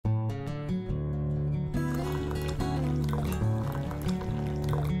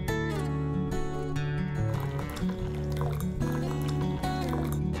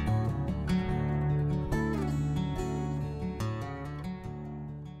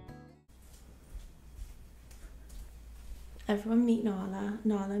Everyone meet Nala,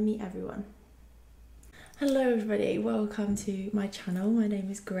 Nala meet everyone. Hello everybody, welcome to my channel. My name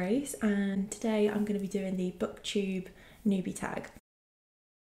is Grace and today I'm going to be doing the booktube newbie tag.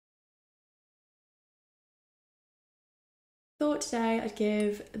 Thought today I'd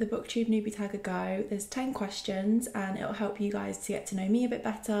give the booktube newbie tag a go. There's 10 questions and it'll help you guys to get to know me a bit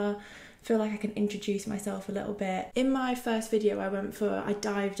better, feel like I can introduce myself a little bit. In my first video I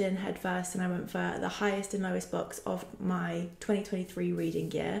dived in head first and I went for the highest and lowest books of my 2023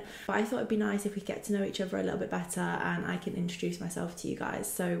 reading year. But I thought it'd be nice if we get to know each other a little bit better and I can introduce myself to you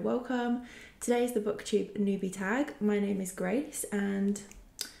guys. So welcome. Today's the booktube newbie tag. My name is Grace and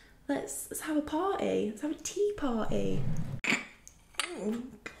let's have a party. Let's have a tea party. Oh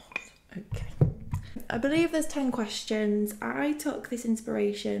God. Okay. I believe there's 10 questions. I took this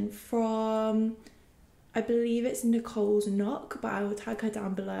inspiration from, I believe it's Nicole's Knock, but I will tag her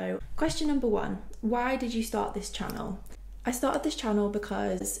down below. Question number 1, why did you start this channel? I started this channel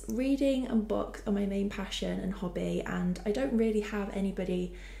because reading and books are my main passion and hobby, and I don't really have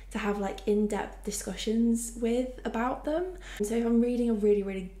anybody to have like in-depth discussions with about them. So if I'm reading a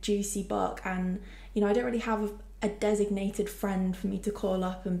really juicy book and, you know, I don't really have a designated friend for me to call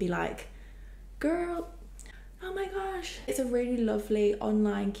up and be like, girl, oh my gosh. It's a really lovely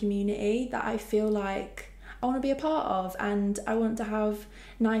online community that I feel like I want to be a part of, and I want to have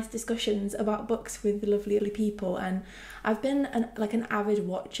nice discussions about books with lovely people. And I've been an avid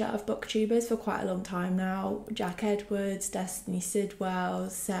watcher of booktubers for quite a long time now. Jack Edwards, Destiny Sidwell,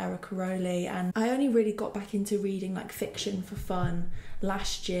 Sarah Caroli, and I only really got back into reading like fiction for fun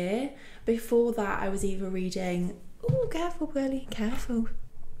last year. Before that I was either reading, oh careful girlie, careful.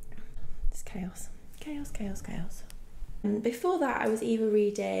 It's chaos. And before that I was either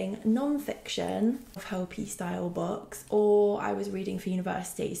reading non-fiction, pulpy style books, or I was reading for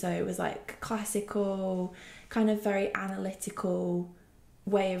university, so it was like classical, kind of very analytical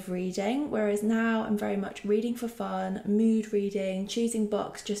way of reading, whereas now I'm very much reading for fun, mood reading, choosing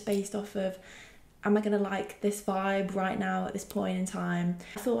books just based off of, am I gonna like this vibe right now at this point in time?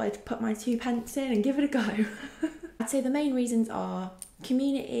 I thought I'd put my 2 pence in and give it a go. I'd say the main reasons are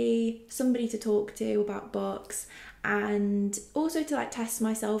community, somebody to talk to about books, and also to like test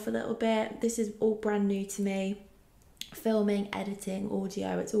myself a little bit. This is all brand new to me. Filming, editing,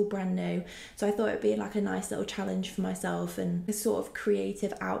 audio, it's all brand new. So I thought it'd be like a nice little challenge for myself and a sort of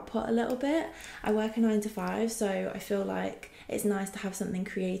creative output a little bit. I work a 9 to 5, so I feel like it's nice to have something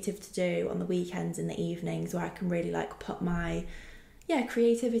creative to do on the weekends and the evenings where I can really like put my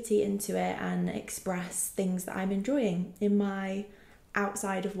creativity into it and express things that I'm enjoying in my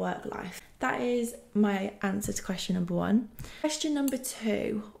outside of work life. That is my answer to question number 1. Question number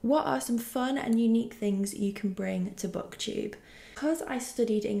 2, what are some fun and unique things you can bring to booktube? Because I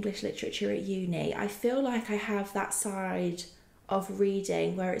studied English literature at uni, I feel like I have that side of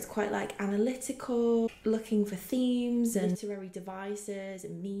reading where it's quite like analytical, looking for themes and literary devices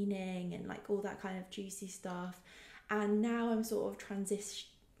and meaning and like all that kind of juicy stuff. And now I'm sort of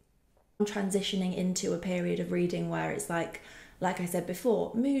transitioning into a period of reading where it's like I said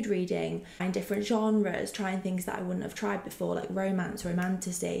before, mood reading, trying different genres, trying things that I wouldn't have tried before, like romance,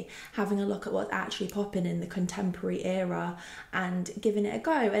 romantasy, having a look at what's actually popping in the contemporary era and giving it a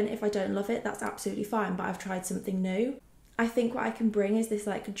go. And if I don't love it, that's absolutely fine, but I've tried something new. I think what I can bring is this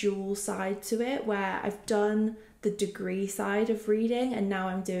like dual side to it, where I've done the degree side of reading and now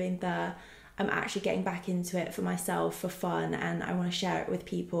I'm actually getting back into it for myself for fun, and I want to share it with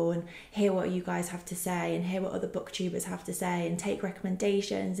people and hear what you guys have to say and hear what other booktubers have to say and take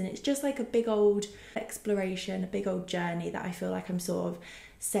recommendations. And it's just like a big old exploration, a big old journey that I feel like I'm sort of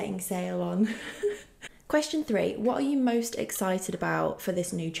setting sail on. Question 3, what are you most excited about for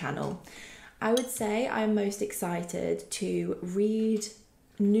this new channel? I would say I'm most excited to read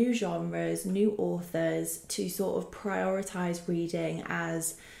new genres, new authors, to sort of prioritize reading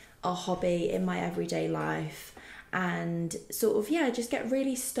as a hobby in my everyday life and sort of just get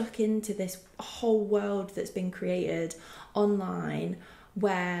really stuck into this whole world that's been created online,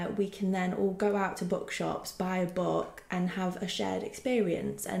 where we can then all go out to bookshops, buy a book and have a shared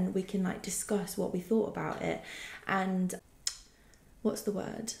experience, and we can like discuss what we thought about it. And what's the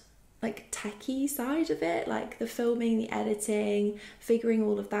word, like techie side of it, like the filming, the editing, figuring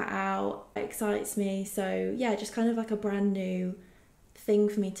all of that out excites me. So yeah, just kind of like a brand new thing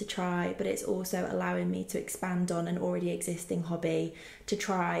for me to try, but it's also allowing me to expand on an already existing hobby, to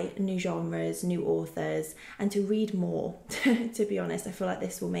try new genres, new authors, and to read more. To be honest, I feel like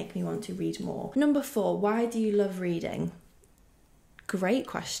this will make me want to read more. Number 4, why do you love reading? Great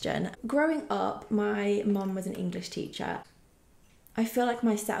question. Growing up, my mum was an English teacher I feel like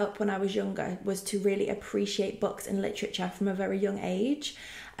my setup when I was younger was to really appreciate books and literature from a very young age,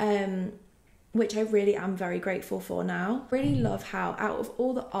 which I really am very grateful for now. I really love how out of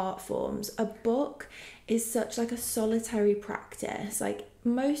all the art forms, a book is such like a solitary practice. Like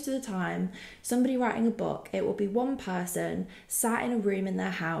most of the time, somebody writing a book, it will be one person sat in a room in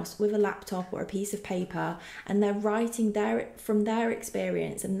their house with a laptop or a piece of paper, and they're writing from their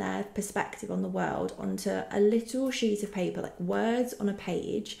experience and their perspective on the world onto a little sheet of paper, like words on a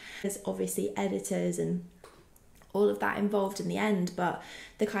page. There's obviously editors and all of that involved in the end, but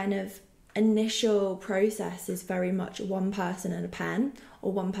the kind of initial process is very much one person and a pen,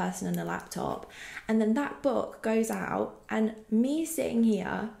 or one person and a laptop, and then that book goes out, and me sitting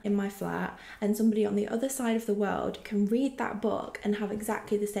here in my flat and somebody on the other side of the world can read that book and have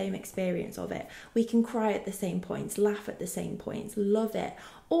exactly the same experience of it. We can cry at the same points, laugh at the same points, love it,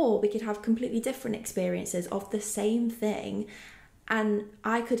 or we could have completely different experiences of the same thing, and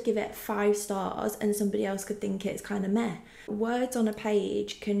I could give it 5 stars and somebody else could think it's kind of meh. Words on a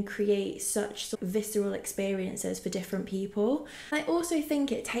page can create such visceral experiences for different people. I also think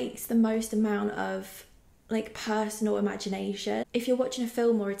it takes the most amount of like personal imagination. If you're watching a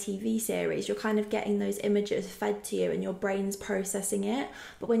film or a TV series, you're kind of getting those images fed to you and your brain's processing it.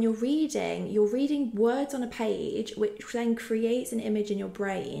 But when you're reading words on a page, which then creates an image in your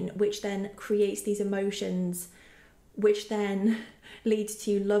brain, which then creates these emotions, which then leads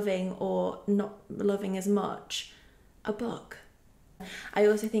to loving or not loving as much a book. I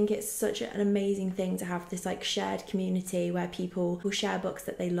also think it's such an amazing thing to have this like shared community where people will share books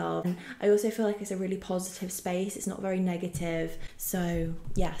that they love. And I also feel like it's a really positive space. It's not very negative. So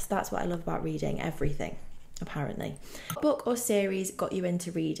yes, that's what I love about reading. Everything, apparently. What book or series got you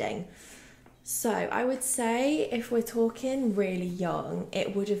into reading? So I would say if we're talking really young,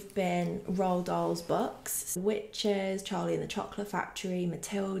 it would have been Roald Dahl's books. Witches, Charlie and the Chocolate Factory,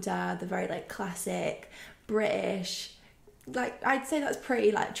 Matilda, the very like classic British, like I'd say that's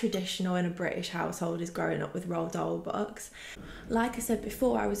pretty like traditional in a British household, is growing up with Roald Dahl books. Like I said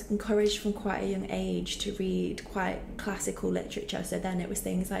before, I was encouraged from quite a young age to read quite classical literature, so then it was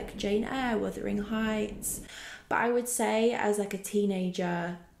things like Jane Eyre, Wuthering Heights. But I would say as like a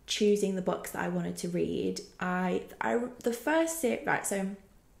teenager, choosing the books that I wanted to read, the first series, right, so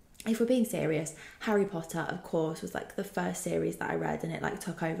if we're being serious, Harry Potter, of course, was like the first series that I read, and it like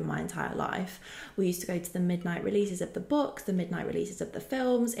took over my entire life. We used to go to the midnight releases of the books, the midnight releases of the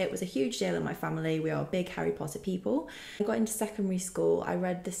films. It was a huge deal in my family. We are big Harry Potter people. I got into secondary school, I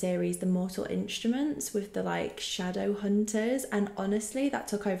read the series The Mortal Instruments with the like shadow hunters, and honestly, that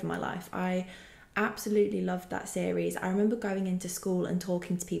took over my life. I absolutely loved that series. I remember going into school and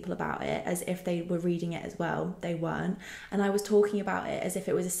talking to people about it as if they were reading it as well. They weren't, and I was talking about it as if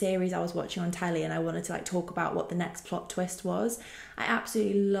it was a series I was watching on telly, and I wanted to like talk about what the next plot twist was. I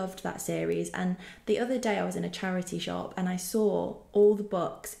absolutely loved that series. And the other day I was in a charity shop and I saw all the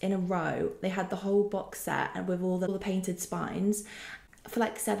books in a row. They had the whole box set and with all the painted spines for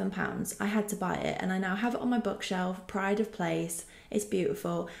like £7. I had to buy it, and I now have it on my bookshelf, pride of place. It's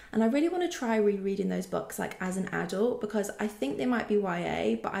beautiful, and I really want to try rereading those books like as an adult, because I think they might be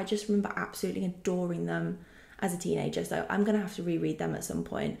YA, but I just remember absolutely adoring them as a teenager, so I'm gonna have to reread them at some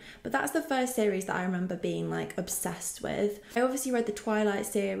point. But that's the first series that I remember being like obsessed with. I obviously read the Twilight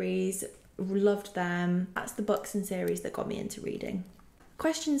series, loved them. That's the books and series that got me into reading.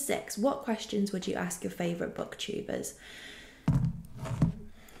 Question 6, what questions would you ask your favourite booktubers?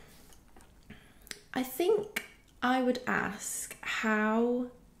 I think I would ask how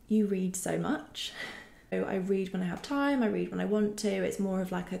you read so much. I read when I have time, I read when I want to. It's more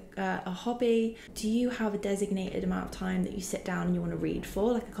of like a hobby. Do you have a designated amount of time that you sit down and you want to read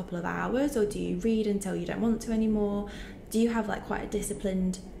for, like a couple of hours, or do you read until you don't want to anymore? Do you have like quite a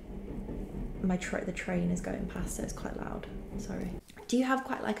disciplined, the train is going past, so it's quite loud, sorry. Do you have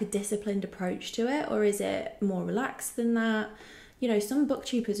quite like a disciplined approach to it, or is it more relaxed than that? You know, some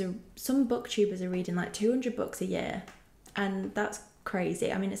booktubers are reading like 200 books a year, and that's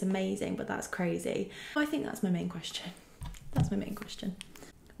crazy. I mean, it's amazing, but that's crazy. I think that's my main question.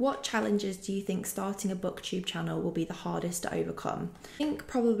 What challenges do you think starting a booktube channel will be the hardest to overcome? I think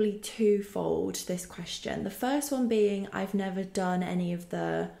probably twofold, this question. The first one being I've never done any of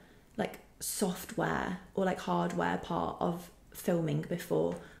the like software or like hardware part of filming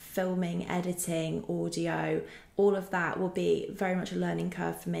before. Filming, editing, audio, all of that will be very much a learning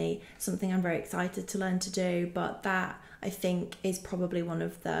curve for me, something I'm very excited to learn to do, but that I think is probably one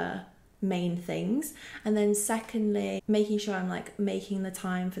of the main things. And then secondly, making sure I'm like making the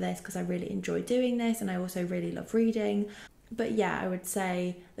time for this, because I really enjoy doing this and I also really love reading. But yeah, I would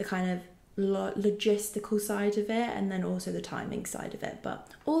say the kind of logistical side of it, and then also the timing side of it, but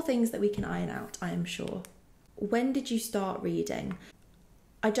all things that we can iron out, I am sure. When did you start reading?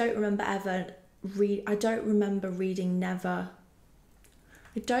 I don't ever remember reading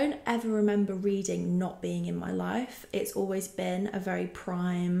not being in my life. It's always been a very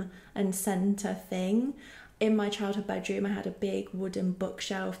prime and centre thing. In my childhood bedroom, I had a big wooden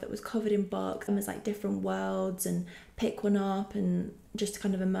bookshelf that was covered in books, and there's like different worlds, and pick one up and just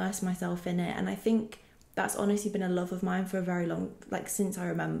kind of immerse myself in it. And I think that's honestly been a love of mine for a very long, like since I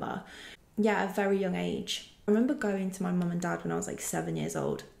remember. Yeah, at a very young age. I remember going to my mum and dad when I was like 7 years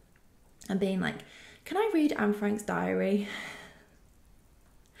old and being like, can I read Anne Frank's diary?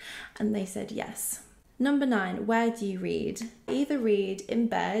 And they said yes. Number 9, where do you read? Either read in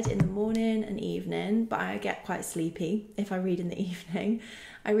bed in the morning and evening, but I get quite sleepy if I read in the evening.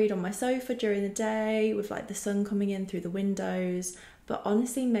 I read on my sofa during the day with like the sun coming in through the windows, but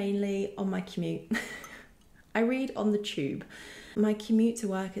honestly mainly on my commute. I read on the tube. My commute to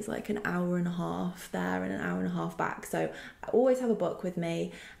work is like an hour and a half there and an hour and a half back, so I always have a book with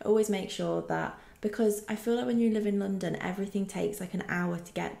me. I always make sure that, because I feel like when you live in London, everything takes like an hour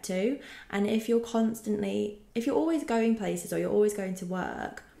to get to. And if you're always going places or you're always going to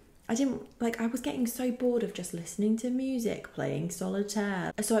work, I was getting so bored of just listening to music, playing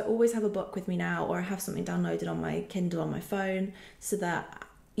solitaire. So I always have a book with me now, or I have something downloaded on my Kindle on my phone, so that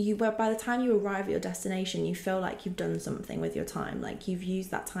by the time you arrive at your destination, you feel like you've done something with your time, like you've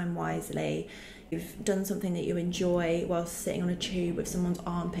used that time wisely. You've done something that you enjoy whilst sitting on a tube with someone's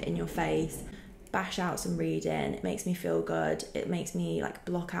armpit in your face. Bash out some reading. It makes me feel good. It makes me like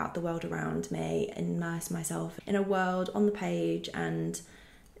block out the world around me, immerse myself in a world on the page, and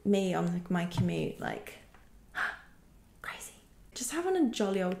me on my commute, like crazy. Just having a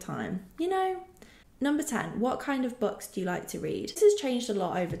jolly old time, you know? Number 10, what kind of books do you like to read? This has changed a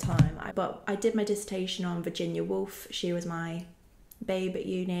lot over time, but I did my dissertation on Virginia Woolf. She was my babe at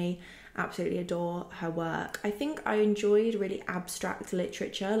uni. Absolutely adore her work. I think I enjoyed really abstract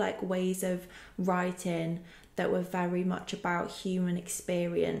literature, like ways of writing that were very much about human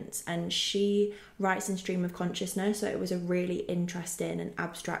experience, and she writes in stream of consciousness, so it was a really interesting and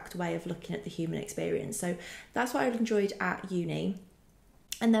abstract way of looking at the human experience. So that's what I enjoyed at uni.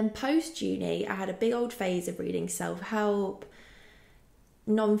 And then post-uni, I had a big old phase of reading self-help,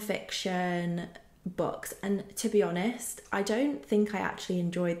 non-fiction books, and to be honest, I don't think I actually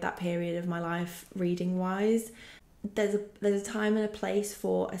enjoyed that period of my life reading wise. There's a time and a place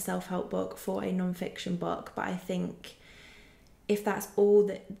for a self-help book, for a non-fiction book, but I think if that's all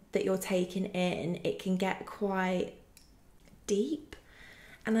that you're taking in, it can get quite deep.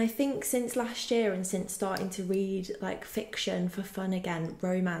 And I think since last year, and since starting to read like fiction for fun again,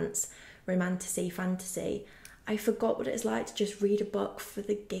 romance, romantasy, fantasy, I forgot what it's like to just read a book for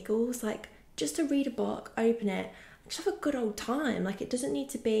the giggles, like just to read a book, open it, just have a good old time. Like, it doesn't need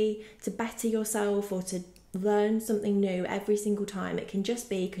to be to better yourself or to learn something new every single time. It can just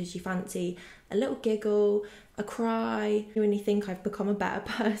be because you fancy a little giggle, a cry, when you think I've become a better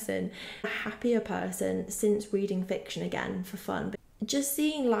person, a happier person since reading fiction again for fun. Just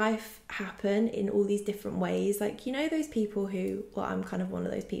seeing life happen in all these different ways. Like, you know, those people who, well, I'm kind of one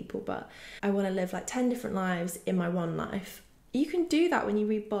of those people, but I want to live like 10 different lives in my one life. You can do that when you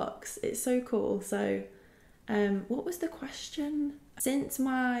read books. It's so cool. So what was the question? Since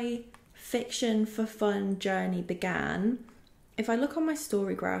my fiction for fun journey began, if I look on my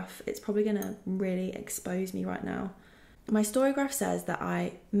story graph, it's probably going to really expose me right now. My story graph says that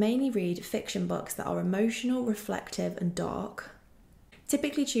I mainly read fiction books that are emotional, reflective and dark.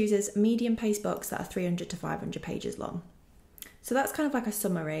 Typically chooses medium-paced books that are 300 to 500 pages long. So that's kind of like a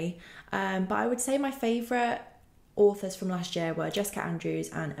summary. But I would say my favourite authors from last year were Jessica Andrews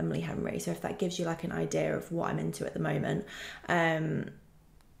and Emily Henry. So if that gives you like an idea of what I'm into at the moment.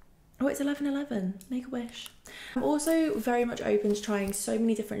 Oh, it's 11/11. Make a wish. I'm also very much open to trying so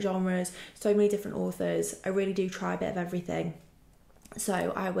many different genres, so many different authors. I really do try a bit of everything.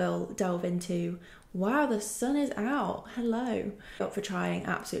 So I will delve into, wow, the sun is out. Hello. Up for trying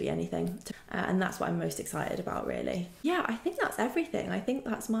absolutely anything. And that's what I'm most excited about, really. Yeah, I think that's everything. I think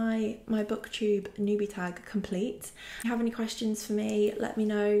that's my booktube newbie tag complete. If you have any questions for me, let me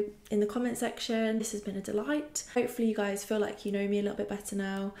know in the comment section. This has been a delight. Hopefully you guys feel like you know me a little bit better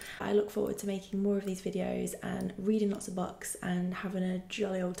now. I look forward to making more of these videos and reading lots of books and having a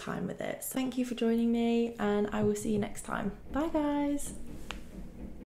jolly old time with it. So thank you for joining me, and I will see you next time. Bye guys.